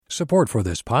Support for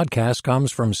this podcast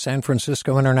comes from San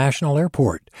Francisco International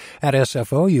Airport. At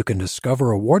SFO, you can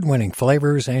discover award-winning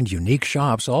flavors and unique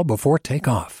shops all before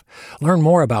takeoff. Learn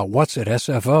more about what's at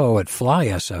SFO at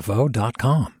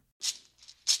flysfo.com.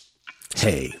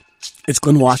 Hey, it's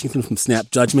Glenn Washington from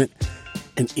Snap Judgment.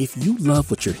 And if you love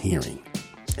what you're hearing,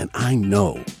 and I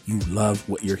know you love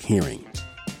what you're hearing,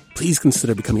 please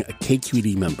consider becoming a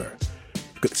KQED member.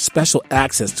 Get special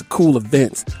access to cool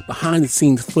events,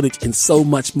 behind-the-scenes footage, and so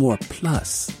much more.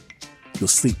 Plus, you'll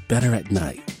sleep better at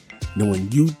night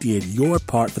knowing you did your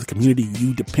part for the community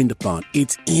you depend upon.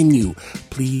 It's in you.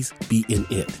 Please be in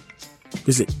it.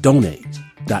 Visit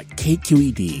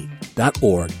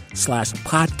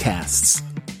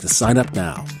donate.kqed.org/podcasts to sign up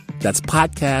now. That's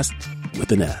podcast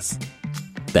with an S.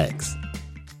 Thanks.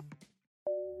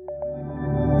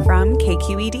 From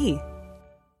KQED.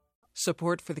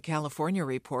 Support for the California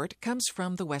Report comes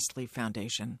from the Wesley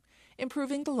Foundation,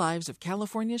 improving the lives of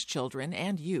California's children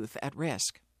and youth at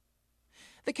risk.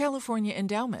 The California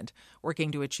Endowment,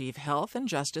 working to achieve health and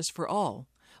justice for all.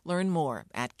 Learn more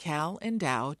at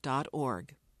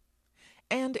calendow.org.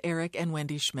 And Eric and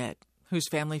Wendy Schmidt, whose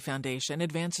family foundation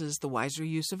advances the wiser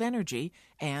use of energy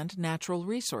and natural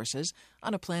resources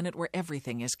on a planet where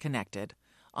everything is connected.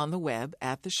 On the web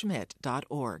at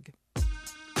theschmidt.org.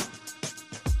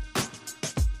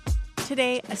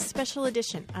 Today, a special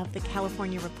edition of the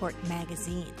California Report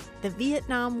magazine, the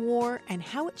Vietnam War and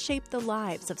how it shaped the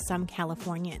lives of some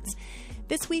Californians.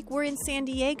 This week, we're in San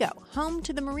Diego, home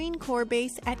to the Marine Corps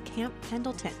base at Camp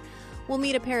Pendleton. We'll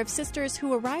meet a pair of sisters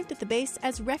who arrived at the base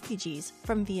as refugees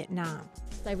from Vietnam.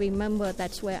 I remember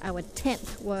that's where our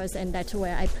tent was, and that's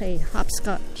where I played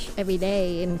hopscotch every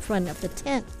day in front of the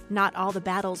tent. Not all the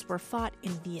battles were fought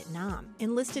in Vietnam.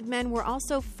 Enlisted men were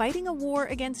also fighting a war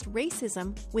against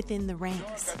racism within the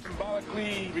ranks.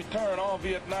 Symbolically return all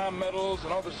Vietnam medals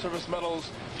and other service medals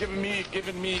given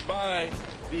me by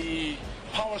the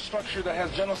power structure that has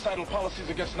genocidal policies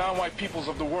against non-white peoples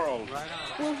of the world.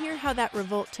 We'll hear how that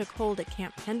revolt took hold at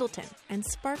Camp Pendleton and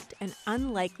sparked an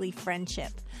unlikely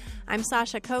friendship. I'm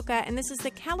Sasha Coca, and this is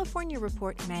the California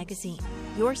Report magazine.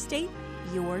 Your state,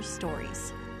 your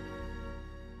stories.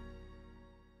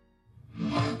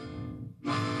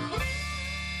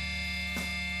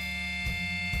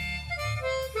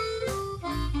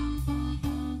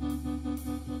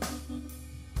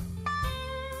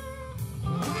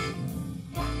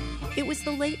 It was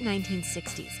the late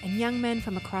 1960s, and young men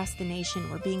from across the nation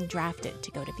were being drafted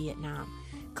to go to Vietnam.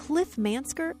 Cliff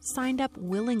Mansker signed up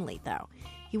willingly, though.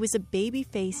 He was a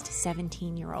baby-faced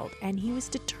 17-year-old, and he was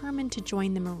determined to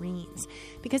join the Marines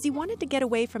because he wanted to get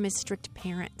away from his strict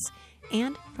parents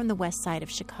and from the west side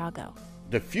of Chicago.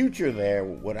 The future there,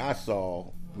 what I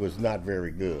saw, was not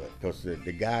very good because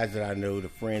the guys that I know, the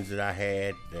friends that I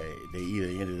had, they either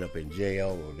ended up in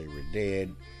jail or they were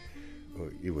dead,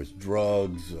 or it was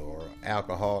drugs or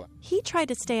alcohol. He tried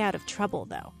to stay out of trouble,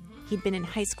 though. He'd been in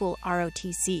high school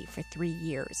ROTC for 3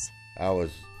 years. I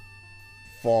was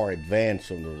far advanced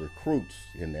from the recruits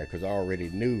in there because I already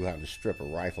knew how to strip a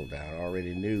rifle down. I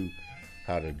already knew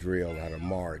how to drill, how to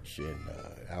march, and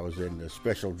I was in the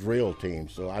special drill team,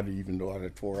 so I didn't even know how to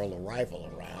twirl a rifle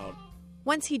around.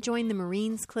 Once he joined the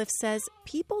Marines, Cliff says,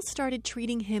 people started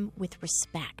treating him with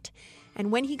respect.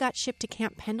 And when he got shipped to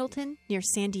Camp Pendleton near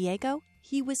San Diego,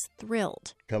 he was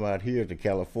thrilled. Come out here to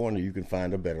California, you can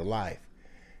find a better life.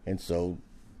 And so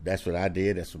that's what I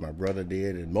did, that's what my brother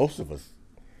did, and most of us,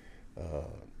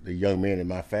 the young men in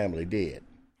my family, did.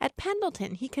 At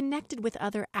Pendleton, he connected with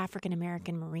other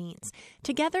African-American Marines.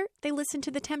 Together, they listened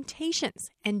to The Temptations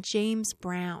and James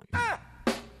Brown.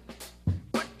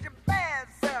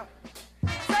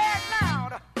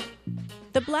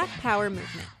 The Black Power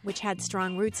movement, which had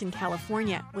strong roots in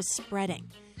California, was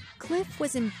spreading. Cliff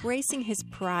was embracing his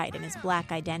pride in his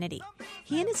black identity.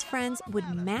 He and his friends would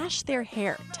mash their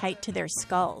hair tight to their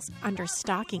skulls under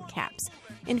stocking caps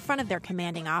in front of their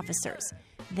commanding officers.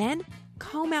 Then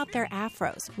comb out their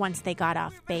afros once they got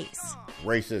off base.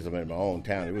 Racism in my own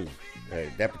town, it was,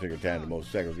 at that particular time, the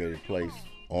most segregated place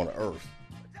on earth.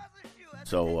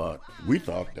 So we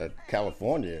thought that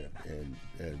California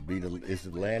is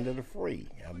the land of the free.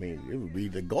 I mean, it would be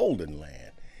the golden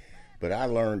land. But I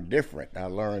learned different. I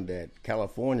learned that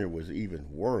California was even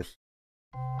worse.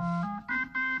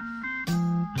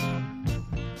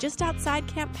 Just outside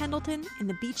Camp Pendleton, in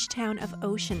the beach town of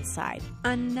Oceanside,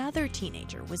 another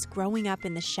teenager was growing up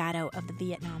in the shadow of the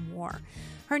Vietnam War.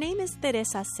 Her name is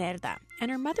Teresa Cerda, and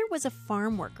her mother was a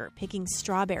farm worker picking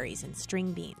strawberries and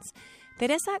string beans.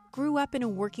 Teresa grew up in a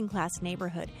working-class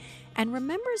neighborhood and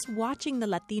remembers watching the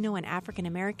Latino and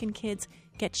African-American kids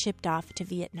get shipped off to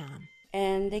Vietnam.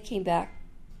 And they came back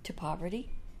to poverty.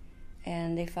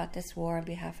 and they fought this war on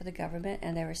behalf of the government,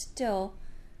 and they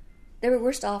were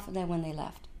worse off than when they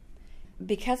left.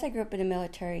 Because I grew up in a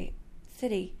military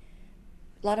city,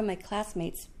 a lot of my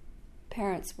classmates'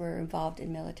 parents were involved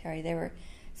in military. They were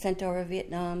sent over to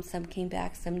Vietnam, some came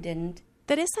back, some didn't.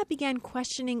 Teresa began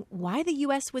questioning why the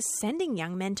U.S. was sending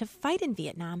young men to fight in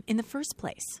Vietnam in the first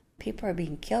place. People are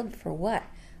being killed for what?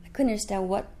 I couldn't understand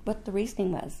what the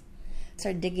reasoning was. I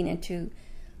started digging into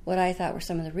what I thought were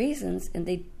some of the reasons, and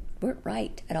they weren't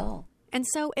right at all. And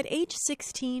so at age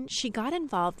 16, she got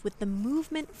involved with the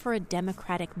Movement for a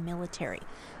Democratic Military,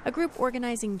 a group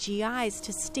organizing GIs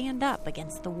to stand up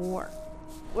against the war.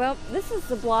 Well, this is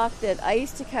the block that I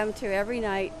used to come to every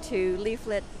night to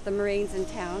leaflet the Marines in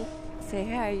town. Say,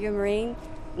 hey, are you a Marine?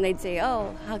 And they'd say,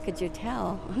 oh, how could you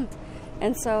tell?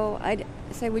 And so I'd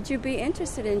say, would you be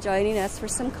interested in joining us for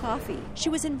some coffee? She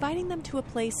was inviting them to a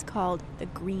place called the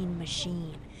Green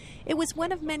Machine. It was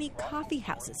one of many coffee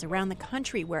houses around the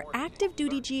country where active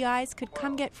duty GIs could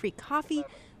come get free coffee,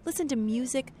 listen to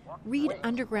music, read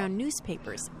underground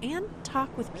newspapers, and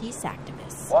talk with peace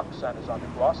activists. Walk sign is on the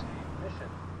cross. Mission.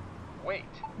 Wait.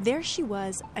 There she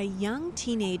was, a young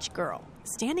teenage girl,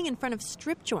 standing in front of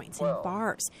strip joints and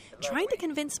bars, trying to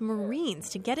convince Marines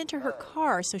to get into her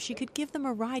car so she could give them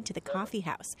a ride to the coffee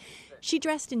house. She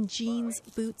dressed in jeans,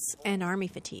 boots, and army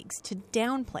fatigues to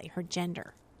downplay her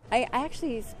gender. I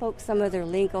actually spoke some of their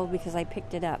lingo because I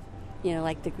picked it up,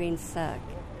 like the green suck.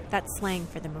 That's slang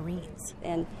for the Marines.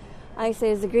 And I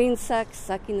say, is the green suck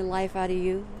sucking the life out of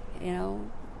you?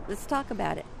 Let's talk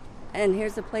about it. And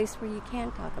here's a place where you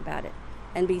can talk about it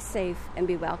and be safe and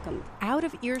be welcomed. Out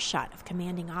of earshot of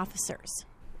commanding officers.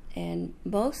 And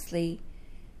mostly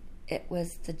it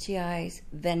was the GIs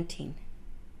venting.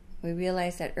 We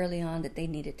realized that early on that they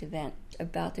needed to vent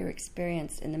about their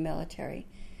experience in the military.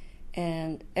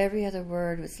 And every other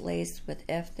word was laced with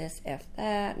F this, F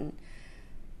that, and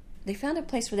they found a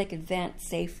place where they could vent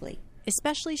safely.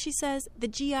 Especially, she says, the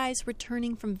GIs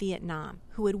returning from Vietnam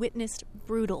who had witnessed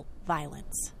brutal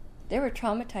violence. They were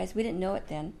traumatized. We didn't know it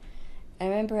then. I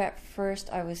remember at first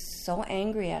I was so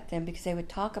angry at them because they would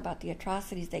talk about the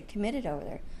atrocities they committed over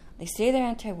there. They say they're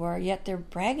anti-war, yet they're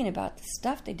bragging about the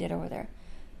stuff they did over there.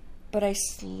 But I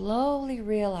slowly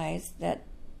realized that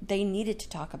they needed to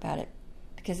talk about it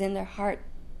because in their heart,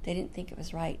 they didn't think it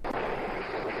was right.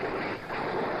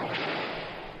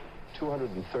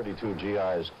 232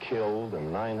 GIs killed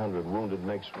and 900 wounded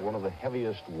makes one of the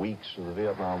heaviest weeks of the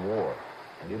Vietnam War.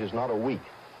 And it is not a week.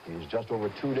 It is just over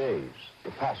 2 days, the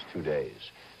past 2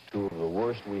 days, two of the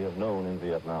worst we have known in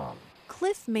Vietnam.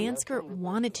 Cliff Mansker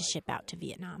wanted to ship out to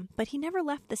Vietnam, but he never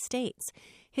left the States.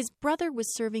 His brother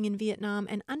was serving in Vietnam,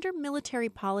 and under military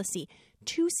policy,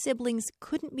 2 siblings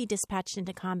couldn't be dispatched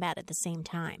into combat at the same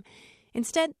time.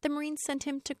 Instead, the Marines sent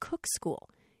him to cook school.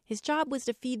 His job was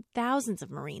to feed thousands of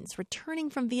Marines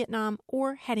returning from Vietnam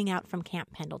or heading out from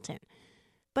Camp Pendleton.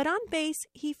 But on base,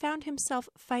 he found himself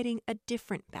fighting a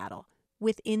different battle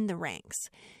within the ranks.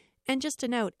 And just a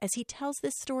note, as he tells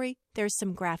this story, there's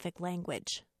some graphic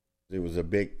language. There was a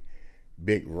big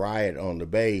riot on the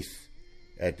base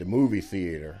at the movie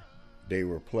theater. They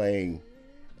were playing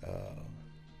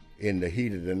In the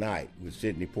Heat of the Night with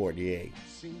Sidney Poitier.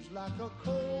 Seems like a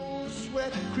cold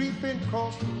sweat creeping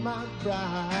across my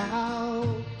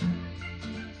brow.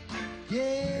 Yeah.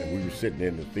 And we were sitting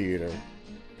in the theater,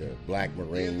 the black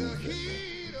Marines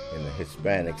and the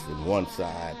Hispanics on one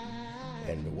side,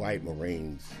 and the white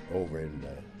Marines over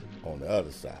on the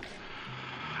other side.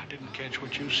 I didn't catch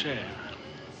what you said.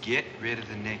 Get rid of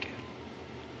the nigger.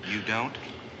 You don't?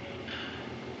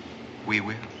 We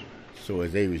will. So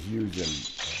as they was using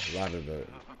a lot of the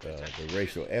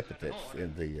racial epithets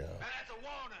in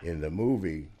the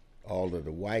movie, all of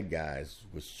the white guys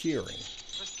was cheering,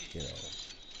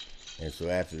 And so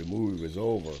after the movie was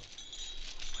over,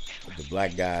 the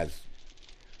black guys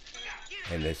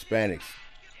and the Hispanics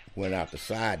went out the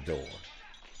side door,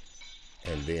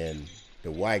 and then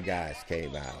the white guys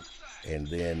came out, and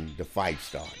then the fight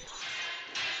started.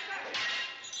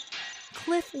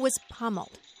 Cliff was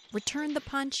pummeled, returned the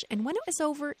punch, and when it was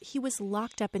over, he was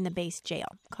locked up in the base jail,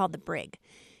 called the Brig.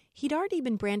 He'd already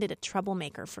been branded a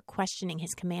troublemaker for questioning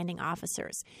his commanding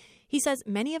officers. He says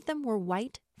many of them were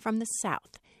white from the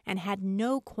South and had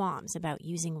no qualms about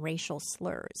using racial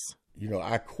slurs.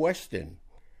 I questioned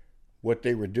what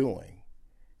they were doing.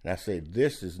 And I say,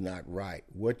 this is not right.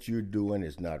 What you're doing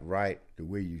is not right. The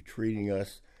way you're treating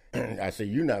us. I say,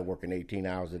 you're not working 18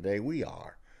 hours a day. We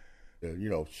are.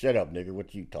 Shut up, nigga.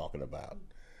 What you talking about?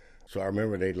 So I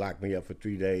remember they locked me up for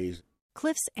 3 days.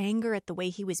 Cliff's anger at the way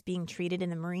he was being treated in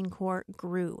the Marine Corps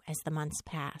grew as the months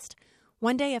passed.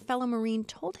 One day, a fellow Marine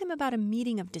told him about a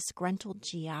meeting of disgruntled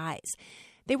GIs.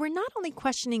 They were not only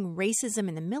questioning racism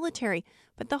in the military,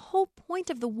 but the whole point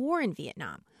of the war in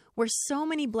Vietnam, where so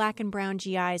many black and brown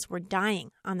GIs were dying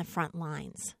on the front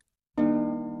lines.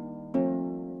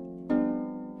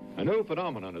 A new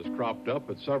phenomenon has cropped up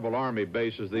at several Army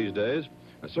bases these days,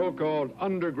 a so-called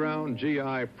underground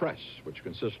GI press, which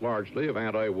consists largely of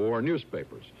anti-war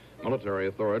newspapers. Military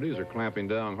authorities are clamping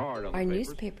down hard on Our the papers.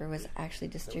 newspaper was actually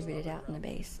distributed out on the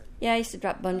base. Yeah, I used to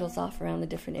drop bundles off around the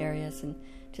different areas and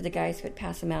to the guys who would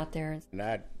pass them out there. And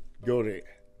I'd go to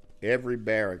every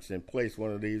barracks and place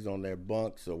one of these on their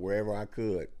bunks or wherever I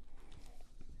could.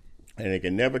 And they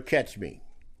could never catch me.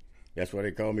 That's why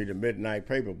they call me the Midnight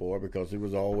Paper Boy, because it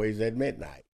was always at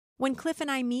midnight. When Cliff and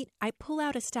I meet, I pull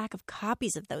out a stack of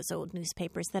copies of those old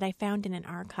newspapers that I found in an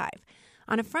archive.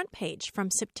 On a front page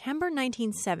from September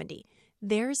 1970,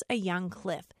 there's a young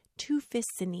Cliff, 2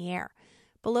 fists in the air.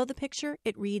 Below the picture,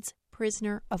 it reads,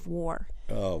 "Prisoner of War."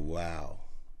 Oh, wow.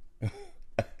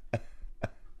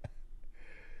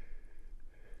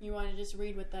 You want to just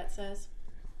read what that says?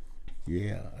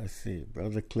 Yeah, I see.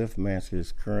 Brother Cliff Mansker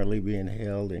is currently being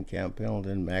held in Camp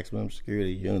Pendleton Maximum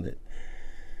Security Unit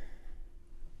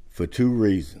for 2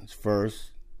 reasons. First,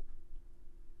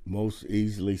 most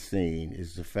easily seen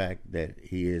is the fact that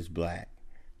he is black.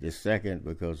 The second,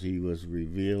 because he was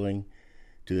revealing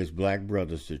to his black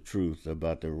brothers the truth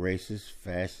about the racist,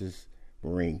 fascist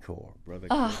Marine Corps.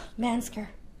 Mansker.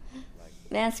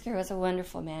 Mansker was a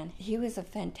wonderful man. He was a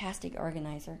fantastic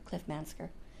organizer, Cliff Mansker.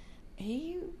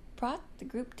 He brought the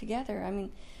group together. I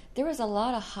mean, there was a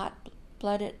lot of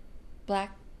hot-blooded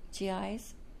black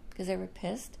GIs because they were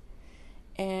pissed.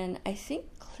 And I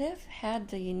think Cliff had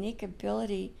the unique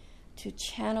ability to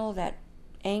channel that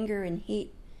anger and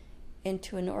heat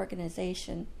into an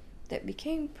organization that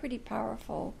became pretty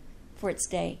powerful for its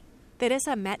day.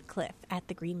 Teresa met Cliff at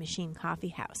the Green Machine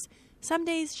Coffeehouse. Some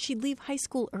days she'd leave high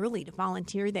school early to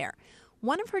volunteer there.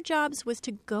 One of her jobs was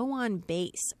to go on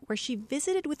base, where she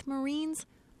visited with Marines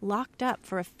locked up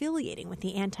for affiliating with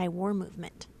the anti-war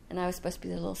movement. And I was supposed to be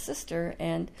the little sister,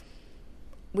 and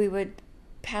we would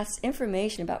pass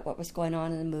information about what was going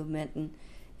on in the movement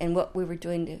and what we were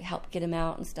doing to help get them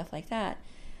out and stuff like that.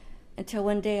 Until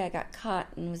one day I got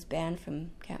caught and was banned from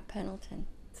Camp Pendleton.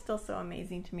 It's still so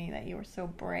amazing to me that you were so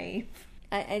brave.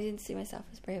 I didn't see myself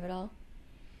as brave at all.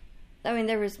 I mean,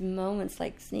 there was moments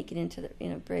like sneaking into the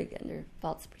brig under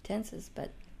false pretenses,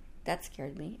 but that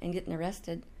scared me, and getting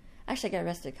arrested. Actually, I got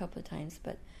arrested a couple of times,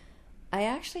 but I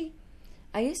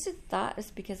used to thought it's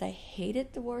because I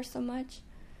hated the war so much.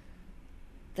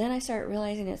 Then I started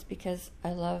realizing it's because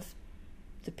I loved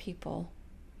the people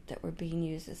that were being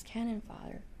used as cannon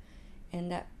fodder,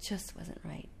 and that just wasn't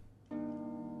right.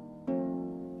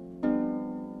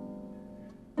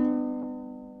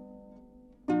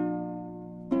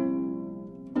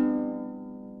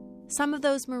 Some of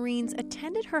those Marines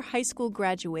attended her high school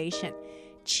graduation,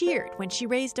 cheered when she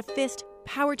raised a fist,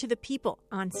 "Power to the people,"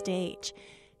 on stage.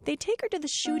 They'd take her to the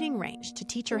shooting range to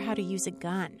teach her how to use a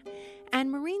gun. And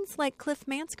Marines like Cliff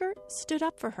Mansker stood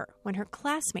up for her when her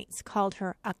classmates called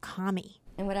her a commie.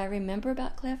 And what I remember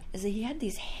about Cliff is that he had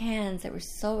these hands that were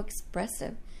so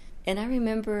expressive. And I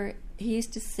remember he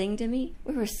used to sing to me.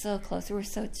 We were so close. We were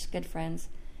such good friends.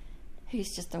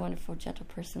 He's just a wonderful, gentle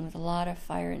person with a lot of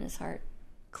fire in his heart.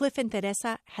 Cliff and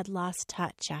Teresa had lost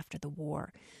touch after the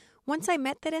war. Once I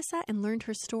met Teresa and learned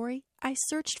her story, I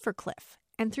searched for Cliff.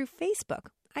 And through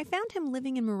Facebook, I found him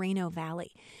living in Moreno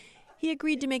Valley. He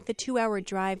agreed to make the 2-hour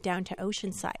drive down to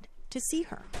Oceanside to see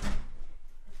her.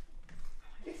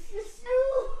 This is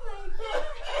you!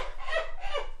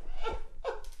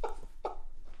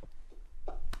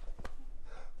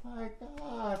 My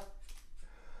God.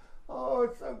 Oh,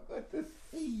 it's so good to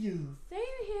see you. Same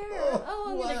here. Oh,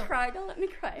 I'm going to cry. Don't let me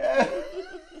cry.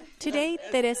 Today,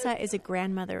 Teresa is a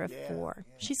grandmother of 4.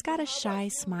 She's got a shy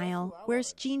smile,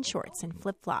 wears jean shorts and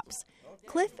flip-flops.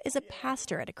 Cliff is a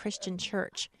pastor at a Christian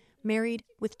church, married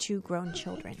with 2 grown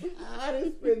children.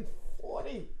 It's been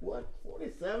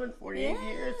 47, 48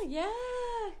 years? Yeah.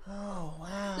 Oh,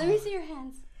 wow. Let me see your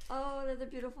hands. Oh, they're the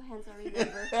beautiful hands I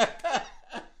remember.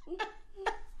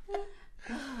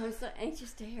 Oh, I'm so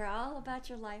anxious to hear all about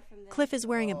your life from this. Cliff is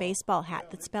wearing a baseball hat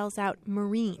that spells out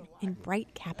Marine in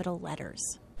bright capital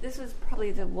letters. This was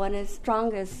probably the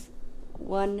strongest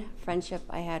friendship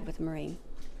I had with a Marine.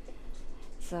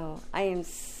 So I am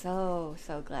so,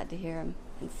 so glad to hear him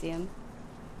and see him.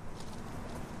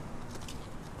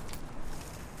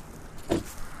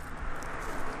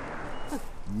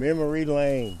 Memory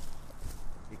lane.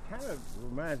 It kind of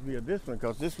reminds me of this one,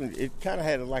 because this one, it kind of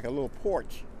had like a little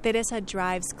porch. Teresa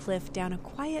drives Cliff down a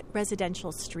quiet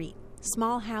residential street.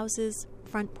 Small houses,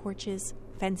 front porches,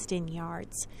 fenced-in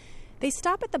yards. They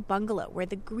stop at the bungalow where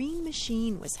the Green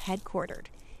Machine was headquartered.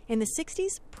 In the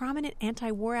 60s, prominent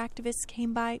anti-war activists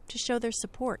came by to show their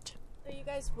support. So you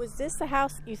guys, was this the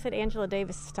house? You said Angela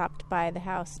Davis stopped by the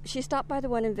house. She stopped by the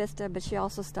one in Vista, but she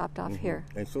also stopped off here.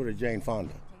 And so did Jane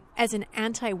Fonda. As an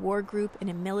anti-war group in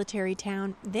a military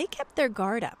town, they kept their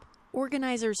guard up.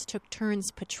 Organizers took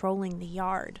turns patrolling the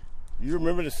yard. You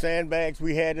remember the sandbags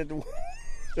we had at the...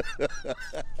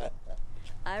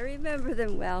 I remember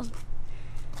them well.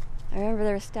 I remember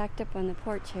they were stacked up on the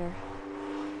porch here.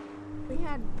 We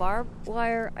had barbed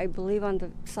wire, I believe, on the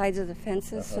sides of the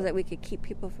fences so that we could keep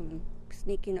people from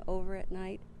sneaking over at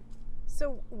night.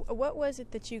 So what was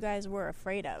it that you guys were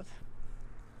afraid of?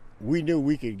 We knew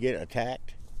we could get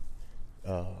attacked,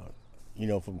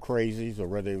 from crazies, or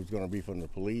whether it was going to be from the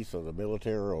police or the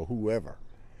military or whoever.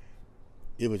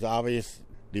 It was obvious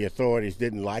the authorities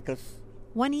didn't like us.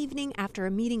 One evening, after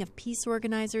a meeting of peace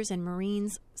organizers and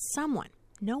Marines, someone,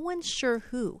 no one's sure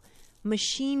who,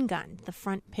 machine-gunned the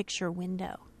front picture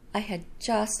window. I had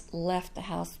just left the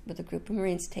house with a group of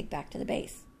Marines to take back to the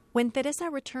base. When Teresa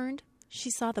returned,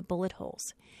 she saw the bullet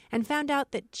holes and found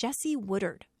out that Jesse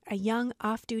Woodard, a young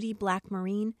off-duty black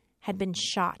Marine, had been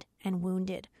shot and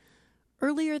wounded.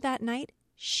 Earlier that night,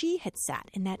 she had sat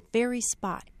in that very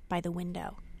spot by the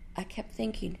window. I kept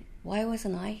thinking, why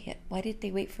wasn't I hit? Why did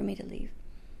they wait for me to leave?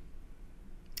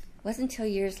 It wasn't until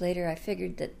years later I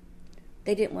figured that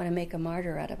they didn't want to make a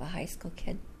martyr out of a high school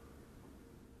kid.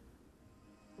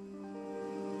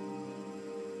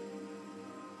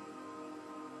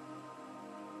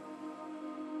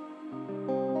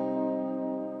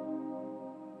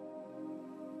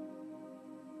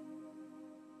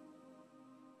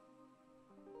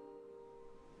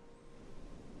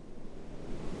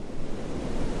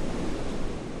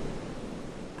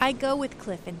 I go with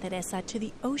Cliff and Teresa to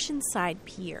the Oceanside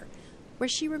Pier, where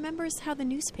she remembers how the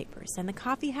newspapers and the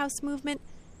coffeehouse movement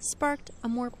sparked a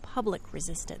more public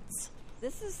resistance.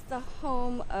 This is the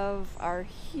home of our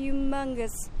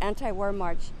humongous anti-war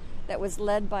march that was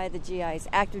led by the GIs,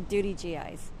 active duty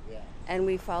GIs. Yeah. And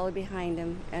we followed behind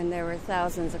them, and there were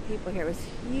thousands of people here. It was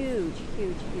huge,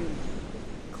 huge, huge.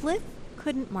 Cliff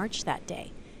couldn't march that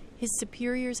day. His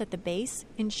superiors at the base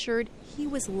ensured he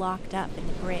was locked up in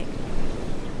the brig.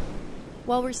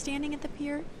 While we're standing at the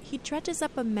pier, he dredges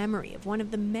up a memory of one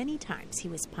of the many times he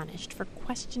was punished for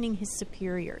questioning his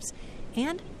superiors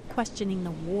and questioning the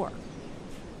war.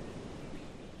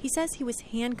 He says he was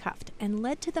handcuffed and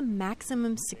led to the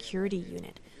maximum security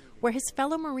unit, where his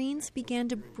fellow Marines began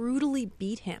to brutally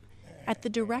beat him at the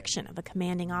direction of a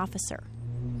commanding officer.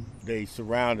 They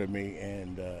surrounded me,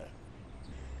 and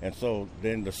so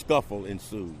then the scuffle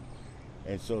ensued.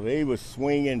 And so they were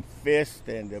swinging fists,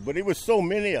 but it was so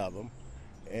many of them.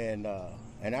 And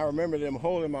I remember them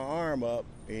holding my arm up,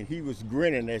 and he was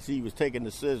grinning as he was taking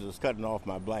the scissors, cutting off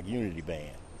my black unity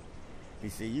band. He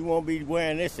said, "You won't be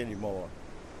wearing this anymore."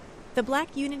 The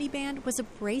black unity band was a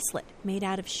bracelet made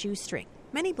out of shoestring.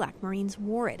 Many black Marines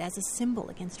wore it as a symbol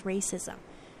against racism.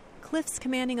 Cliff's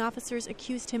commanding officers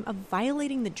accused him of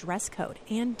violating the dress code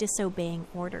and disobeying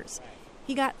orders.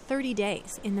 He got 30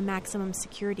 days in the maximum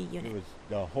security unit.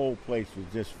 The whole place was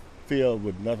just filled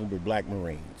with nothing but black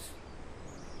Marines.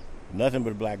 Nothing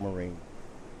but black Marine.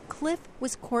 Cliff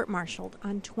was court-martialed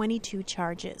on 22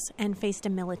 charges and faced a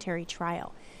military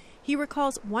trial. He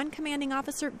recalls one commanding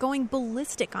officer going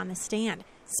ballistic on the stand,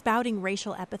 spouting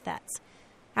racial epithets.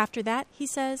 After that, he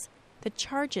says, the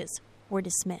charges were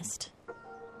dismissed.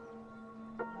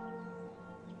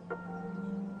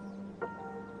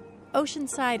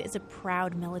 Oceanside is a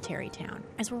proud military town.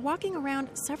 As we're walking around,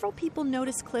 several people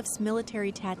notice Cliff's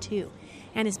military tattoo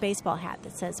and his baseball hat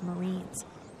that says Marines.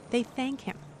 They thank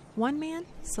him. One man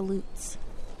salutes.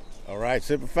 All right,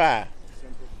 Semper Fi.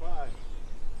 Semper Fi.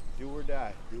 Do or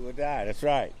die. Do or die, that's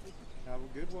right. Have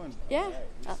a good one. Yeah.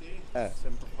 Right.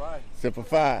 Semper Fi. Semper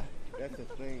Fi. That's the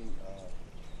thing.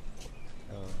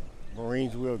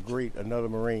 Marines will greet another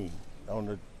Marine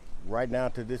right now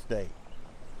to this day.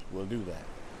 We'll do that.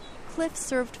 Cliff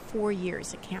served 4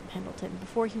 years at Camp Pendleton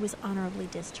before he was honorably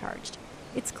discharged.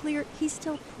 It's clear he's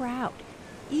still proud,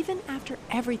 even after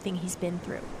everything he's been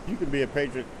through. You can be a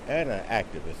patriot and an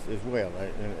activist as well,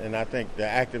 and I think the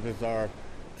activists are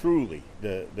truly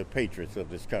the patriots of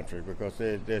this country because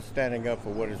they're standing up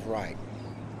for what is right.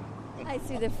 I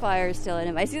see the fire still in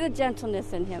him. I see the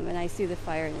gentleness in him, and I see the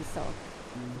fire in his soul.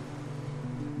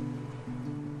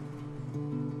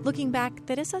 Looking back,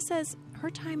 Teresa says her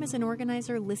time as an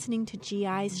organizer listening to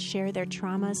GIs share their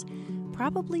traumas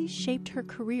probably shaped her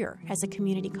career as a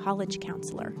community college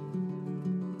counselor.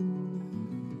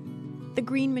 The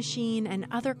Green Machine and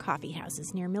other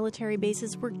coffeehouses near military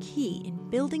bases were key in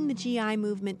building the GI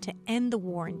movement to end the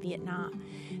war in Vietnam.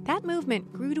 That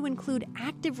movement grew to include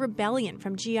active rebellion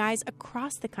from GIs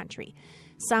across the country,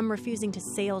 some refusing to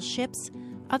sail ships,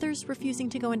 others refusing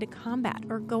to go into combat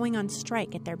or going on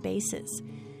strike at their bases.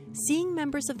 Seeing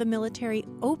members of the military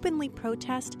openly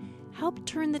protest helped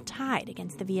turn the tide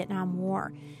against the Vietnam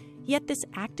War. Yet this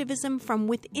activism from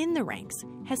within the ranks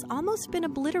has almost been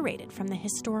obliterated from the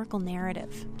historical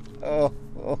narrative.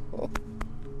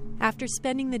 After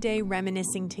spending the day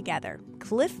reminiscing together,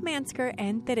 Cliff Mansker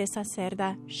and Teresa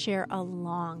Cerda share a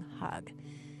long hug.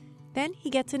 Then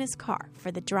he gets in his car for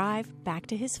the drive back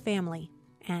to his family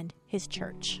and his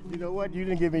church. You know what? You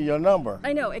didn't give me your number.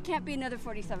 I know. It can't be another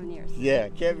 47 years. Yeah,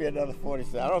 it can't be another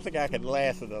 47. I don't think I could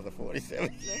last another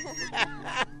 47 years.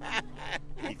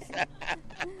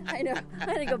 I know. I'm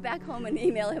going to go back home and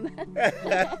email him.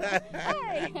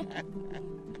 Hi.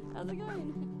 How's it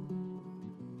going?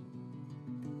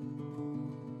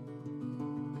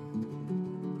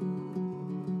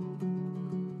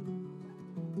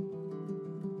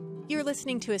 You're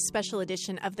listening to a special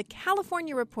edition of the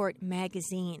California Report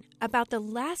magazine about the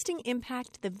lasting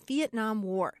impact the Vietnam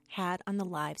War had on the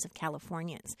lives of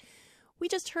Californians. We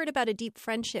just heard about a deep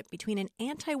friendship between an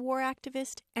anti-war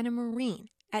activist and a Marine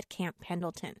at Camp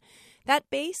Pendleton. That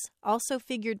base also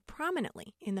figured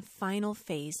prominently in the final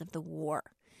phase of the war.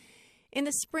 In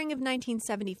the spring of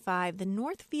 1975, the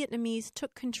North Vietnamese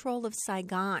took control of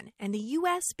Saigon, and the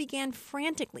U.S. began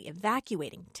frantically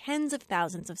evacuating tens of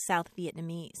thousands of South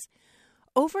Vietnamese.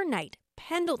 Overnight,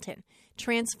 Pendleton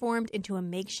transformed into a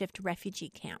makeshift refugee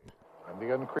camp. And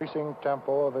the increasing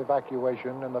tempo of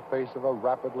evacuation in the face of a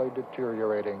rapidly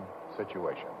deteriorating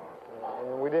situation.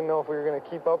 And we didn't know if we were going to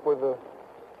keep up with the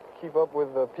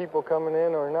people coming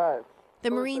in or not.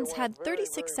 The Marines had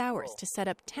 36 hours to set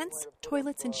up tents,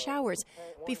 toilets, and showers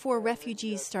before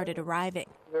refugees started arriving.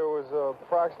 There was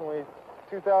approximately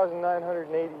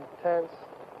 2,980 tents,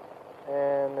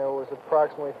 and there was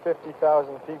approximately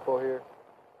 50,000 people here.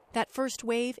 That first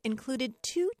wave included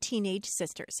two teenage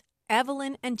sisters,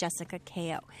 Evelyn and Jessica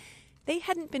Kheo. They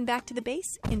hadn't been back to the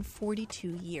base in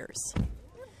 42 years.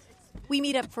 We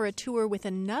meet up for a tour with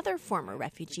another former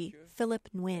refugee, Philip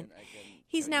Nguyen.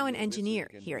 He's now an engineer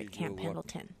here at Camp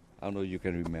Pendleton. I know you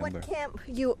can remember. What camp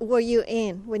were you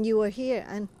in when you were here?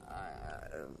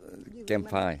 Camp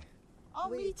 5. Oh,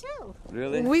 me too.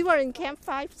 Really? We were in Camp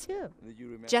 5 too.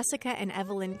 Jessica and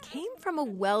Evelyn came from a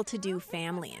well-to-do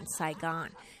family in Saigon.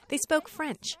 They spoke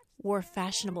French, wore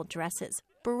fashionable dresses,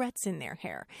 barrettes in their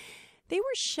hair. They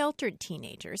were sheltered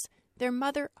teenagers. Their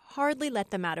mother hardly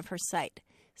let them out of her sight.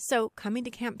 So coming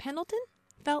to Camp Pendleton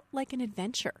felt like an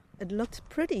adventure. It looked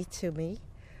pretty to me.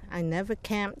 I never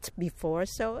camped before,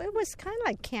 so it was kind of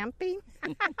like camping.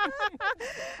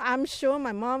 I'm sure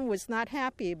my mom was not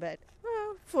happy, but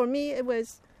for me it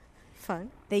was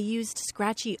fun. They used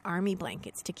scratchy army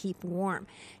blankets to keep warm,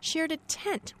 shared a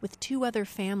tent with two other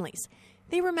families.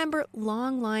 They remember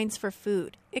long lines for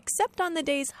food, except on the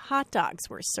days hot dogs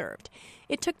were served.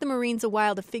 It took the Marines a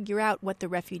while to figure out what the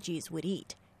refugees would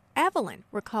eat. Evelyn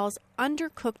recalls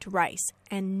undercooked rice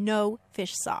and no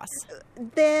fish sauce.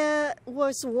 There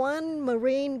was one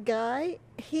Marine guy.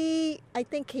 I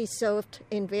think he served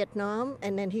in Vietnam,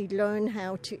 and then he learned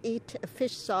how to eat a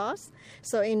fish sauce.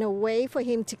 So in a way for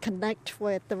him to connect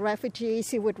with the refugees,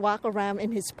 he would walk around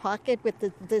in his pocket with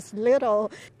this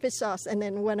little fish sauce. And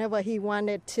then whenever he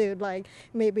wanted to, like,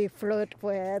 maybe flirt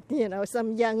with,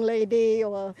 some young lady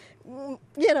or,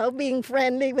 being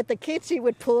friendly with the kids, he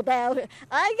would pull out,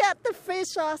 I got the fish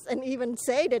sauce, and even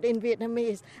say that in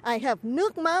Vietnamese, I have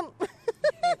nước mắm.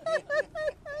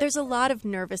 There's a lot of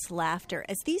nervous laughter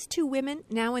as these two women,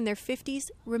 now in their 50s,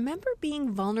 remember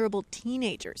being vulnerable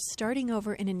teenagers starting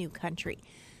over in a new country.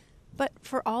 But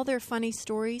for all their funny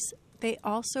stories, they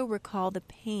also recall the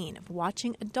pain of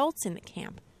watching adults in the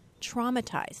camp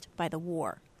traumatized by the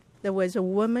war. There was a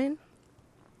woman,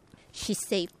 she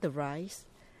saved the rice,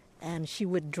 and she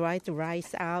would dry the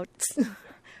rice out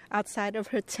outside of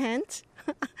her tent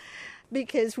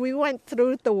because we went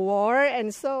through the war,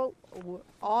 and so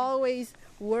always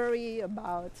worry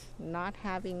about not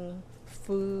having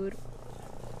food.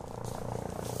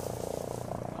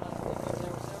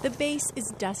 The base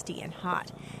is dusty and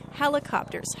hot.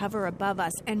 Helicopters hover above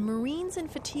us, and Marines in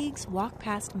fatigues walk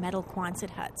past metal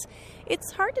Quonset huts.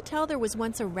 It's hard to tell there was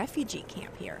once a refugee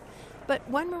camp here. But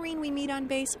one Marine we meet on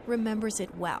base remembers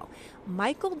it well.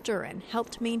 Michael Duran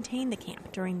helped maintain the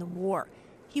camp during the war.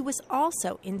 He was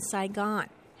also in Saigon,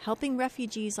 helping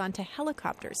refugees onto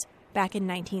helicopters back in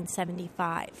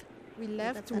 1975. We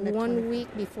left 1 week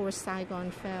before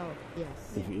Saigon fell. Yes.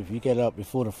 If you get out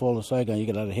before the fall of Saigon, you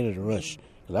get out ahead of the rush.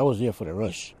 Because I was there for the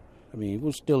rush. I mean, it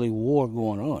was still a war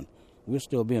going on. We were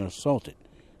still being assaulted.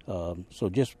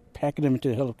 So just packing them into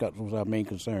the helicopter was our main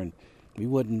concern. We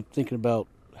wasn't thinking about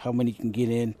how many can get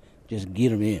in, just get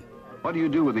them in. What do you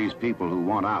do with these people who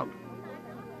want out?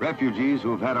 Refugees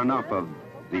who have had enough of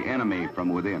the enemy from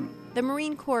within. The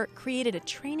Marine Corps created a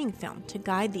training film to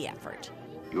guide the effort.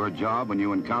 Your job when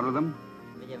you encounter them?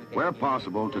 Where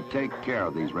possible, to take care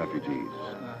of these refugees.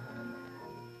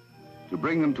 To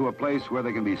bring them to a place where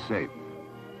they can be safe,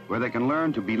 where they can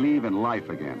learn to believe in life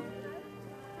again.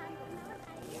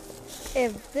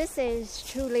 If this is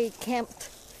truly Camp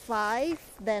 5,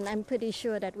 then I'm pretty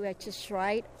sure that we're just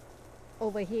right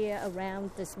over here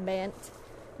around this bend,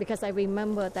 because I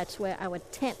remember that's where our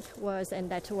tent was,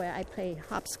 and that's where I play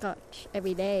hopscotch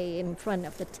every day in front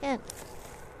of the tent.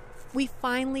 We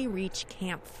finally reach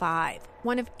Camp 5,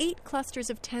 one of 8 clusters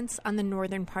of tents on the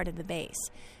northern part of the base.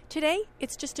 Today,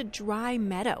 it's just a dry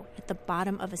meadow at the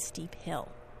bottom of a steep hill.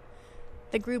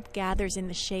 The group gathers in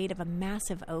the shade of a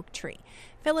massive oak tree.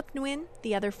 Philip Nguyen,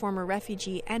 the other former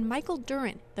refugee, and Michael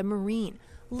Duran, the Marine,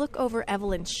 look over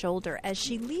Evelyn's shoulder as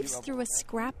she leafs through a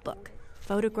scrapbook,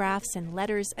 photographs and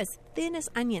letters as thin as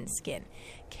onion skin,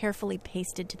 carefully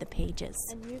pasted to the pages.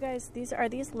 And you guys, these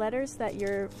letters that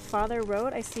your father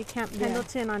wrote? I see Camp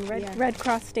Pendleton on Red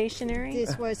Cross stationery.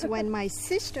 This was when my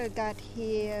sister got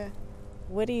here.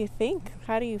 What do you think?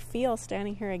 How do you feel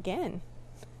standing here again?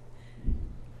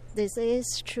 This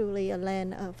is truly a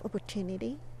land of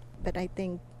opportunity, but I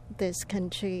think this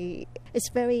country is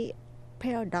very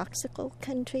paradoxical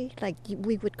country. Like,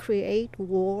 we would create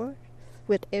war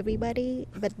with everybody,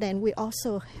 but then we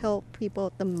also help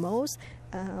people the most.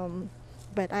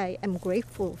 But I am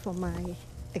grateful for my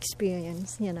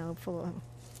experience, for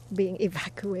being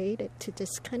evacuated to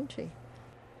this country.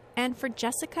 And for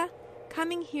Jessica,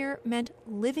 coming here meant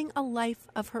living a life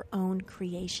of her own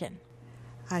creation.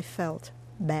 I felt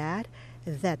bad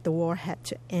that the war had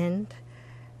to end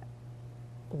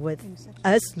with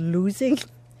us losing.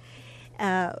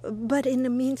 But in the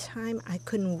meantime, I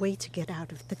couldn't wait to get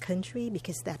out of the country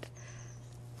because that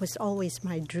was always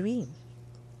my dream.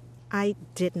 I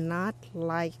did not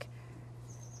like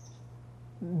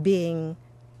being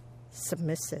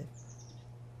submissive.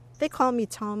 They call me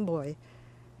tomboy.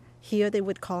 Here they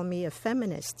would call me a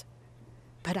feminist.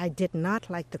 But I did not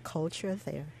like the culture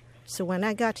there. So when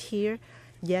I got here,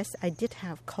 yes, I did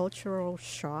have cultural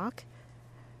shock,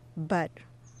 but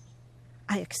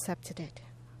I accepted it.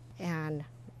 And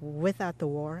without the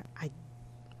war, I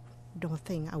don't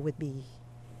think I would be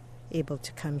able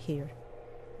to come here.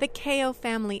 The Kheo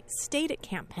family stayed at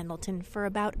Camp Pendleton for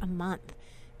about a month.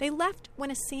 They left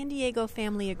when a San Diego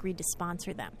family agreed to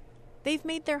sponsor them. They've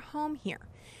made their home here.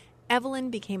 Evelyn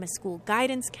became a school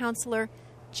guidance counselor,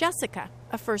 Jessica,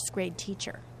 a first-grade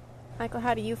teacher. Michael,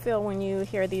 how do you feel when you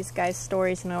hear these guys'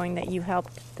 stories, knowing that you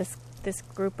helped this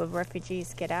group of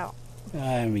refugees get out?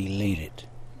 I'm elated.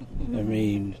 I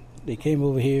mean, they came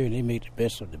over here and they made the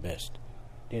best of the best.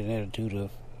 They had an attitude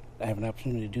of, I have an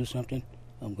opportunity to do something,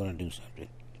 I'm going to do something.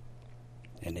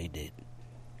 And they did.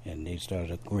 And they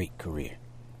started a great career,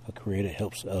 a career that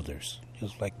helps others,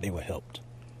 just like they were helped.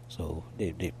 So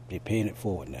they're paying it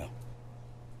forward now.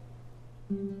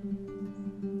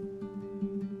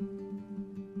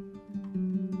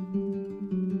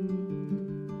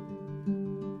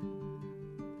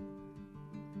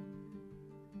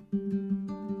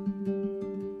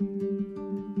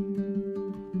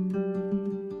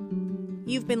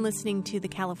 You've been listening to the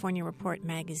California Report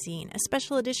magazine, a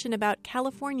special edition about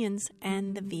Californians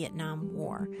and the Vietnam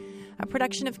War, a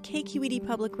production of KQED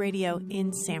Public Radio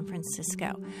in San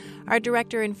Francisco. Our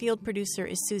director and field producer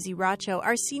is Susie Racho.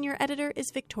 Our senior editor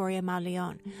is Victoria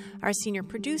Mauleon. Our senior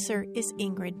producer is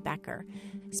Ingrid Becker.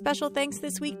 Special thanks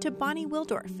this week to Bonnie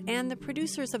Wildorf and the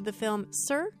producers of the film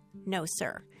Sir, No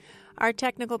Sir. Our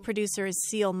technical producer is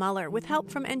Seal Muller, with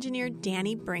help from engineer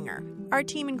Danny Bringer. Our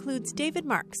team includes David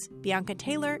Marks, Bianca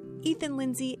Taylor, Ethan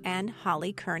Lindsay, and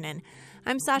Holly Kernan.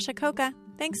 I'm Sasha Coca.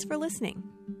 Thanks for listening.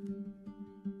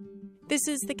 This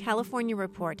is the California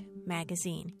Report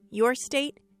magazine. Your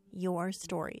state, your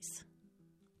stories.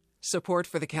 Support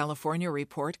for the California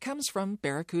Report comes from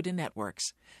Barracuda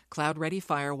Networks, cloud-ready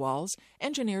firewalls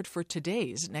engineered for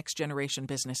today's next-generation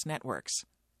business networks.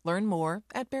 Learn more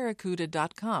at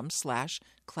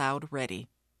barracuda.com/cloud-ready.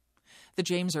 The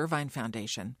James Irvine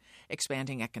Foundation,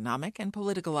 expanding economic and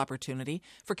political opportunity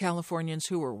for Californians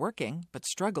who are working but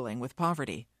struggling with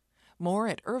poverty. More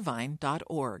at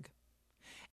irvine.org.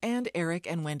 And Eric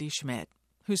and Wendy Schmidt,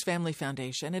 whose family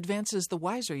foundation advances the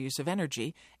wiser use of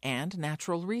energy and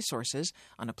natural resources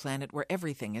on a planet where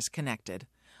everything is connected.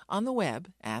 On the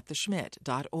web at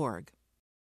theschmidt.org.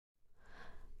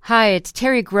 Hi, it's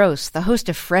Terry Gross, the host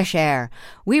of Fresh Air.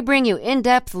 We bring you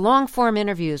in-depth, long-form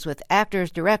interviews with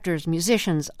actors, directors,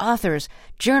 musicians, authors,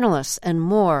 journalists, and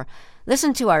more.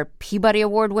 Listen to our Peabody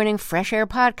Award-winning Fresh Air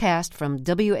podcast from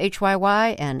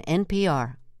WHYY and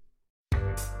NPR.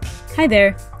 Hi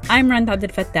there, I'm Rand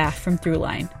Abdel-Fattah from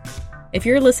Throughline. If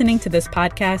you're listening to this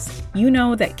podcast, you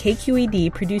know that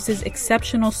KQED produces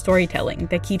exceptional storytelling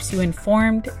that keeps you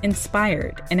informed,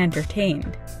 inspired, and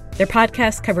entertained. Their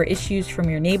podcasts cover issues from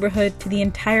your neighborhood to the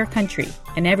entire country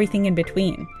and everything in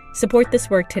between. Support this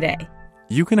work today.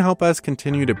 You can help us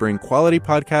continue to bring quality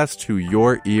podcasts to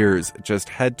your ears. Just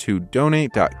head to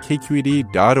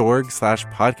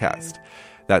donate.kqed.org/podcast.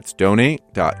 That's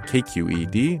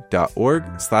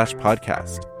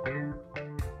donate.kqed.org/podcast.